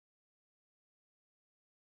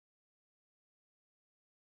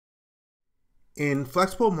In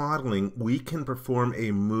flexible modeling, we can perform a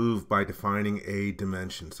move by defining a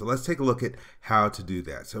dimension. So let's take a look at how to do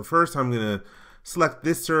that. So first I'm going to select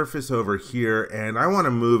this surface over here, and I want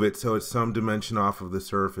to move it so it's some dimension off of the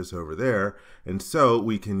surface over there. And so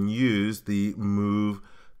we can use the move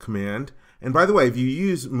command. And by the way, if you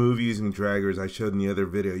use move using draggers, I showed in the other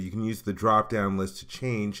video, you can use the drop-down list to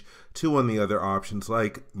change to one of the other options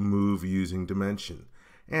like move using dimension.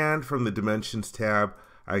 And from the dimensions tab,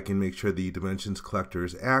 I can make sure the dimensions collector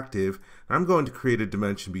is active. I'm going to create a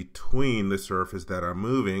dimension between the surface that I'm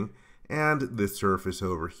moving and this surface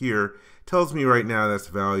over here. It tells me right now that's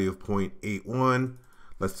a value of 0.81.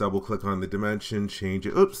 Let's double click on the dimension, change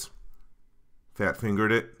it. Oops, fat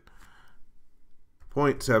fingered it.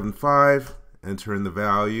 0.75, enter in the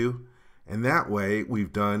value. And that way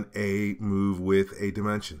we've done a move with a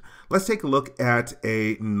dimension. Let's take a look at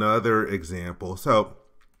another example. So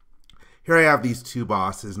here I have these two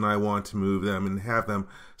bosses and I want to move them and have them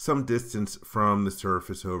some distance from the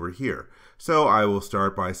surface over here. So I will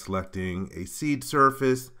start by selecting a seed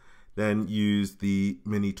surface, then use the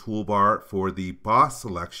mini toolbar for the boss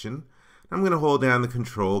selection. I'm going to hold down the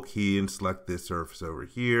control key and select this surface over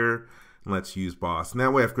here. And let's use boss. And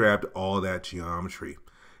that way I've grabbed all that geometry.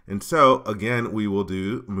 And so again, we will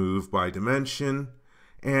do move by dimension.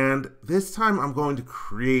 And this time I'm going to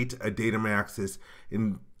create a datum axis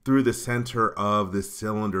through the center of the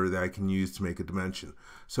cylinder that I can use to make a dimension.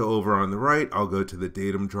 So over on the right, I'll go to the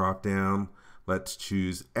datum drop down. Let's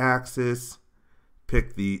choose axis,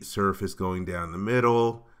 pick the surface going down the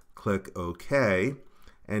middle, click OK.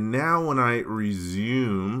 And now when I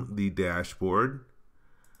resume the dashboard,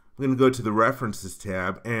 I'm going to go to the references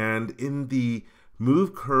tab, and in the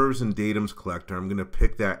move curves and datums collector, I'm going to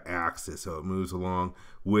pick that axis so it moves along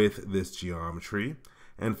with this geometry.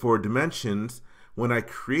 And for dimensions, when I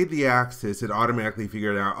create the axis, it automatically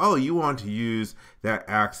figured out, oh, you want to use that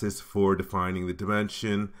axis for defining the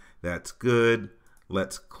dimension. That's good.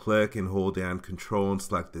 Let's click and hold down Control and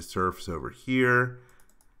select this surface over here.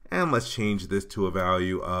 And let's change this to a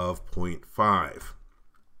value of 0.5.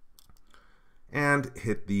 And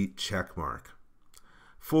hit the check mark.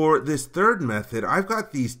 For this third method, I've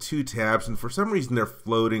got these two tabs, and for some reason they're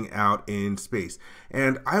floating out in space.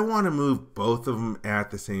 And I want to move both of them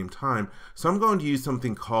at the same time, so I'm going to use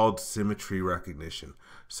something called Symmetry Recognition.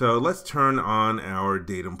 So let's turn on our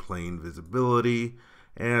datum plane visibility,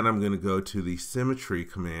 and I'm going to go to the Symmetry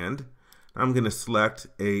command. I'm going to select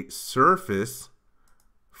a surface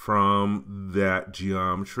from that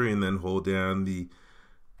geometry, and then hold down the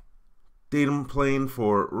datum plane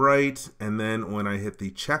for right, and then when I hit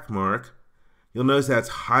the check mark, you'll notice that's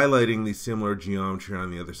highlighting the similar geometry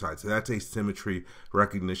on the other side. So that's a symmetry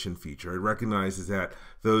recognition feature. It recognizes that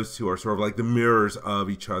those two are sort of like the mirrors of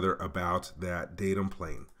each other about that datum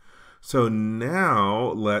plane. So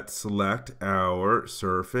now let's select our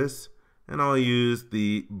surface, and I'll use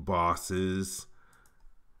the bosses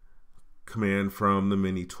command from the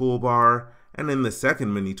mini toolbar. And in the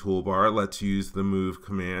second mini toolbar, let's use the move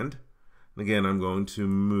command. Again, I'm going to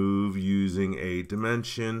move using a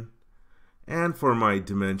dimension. And for my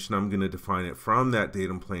dimension, I'm going to define it from that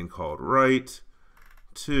datum plane called right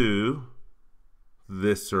to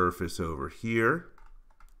this surface over here.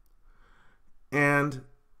 And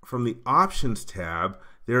from the options tab,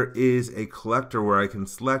 there is a collector where I can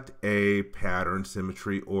select a pattern,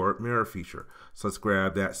 symmetry, or mirror feature. So let's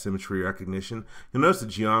grab that symmetry recognition. You'll notice the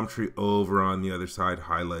geometry over on the other side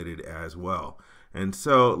highlighted as well. And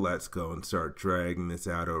so let's go and start dragging this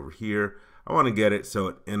out over here. I want to get it so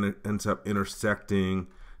it ends up intersecting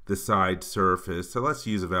the side surface. So let's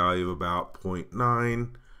use a value of about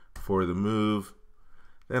 0.9 for the move.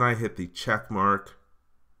 Then I hit the check mark.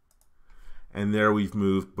 And there we've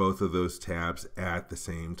moved both of those tabs at the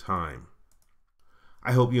same time.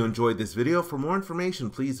 I hope you enjoyed this video. For more information,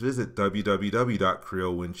 please visit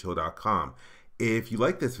www.creowindshield.com. If you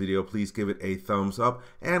like this video, please give it a thumbs up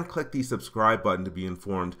and click the subscribe button to be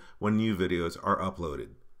informed when new videos are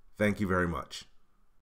uploaded. Thank you very much.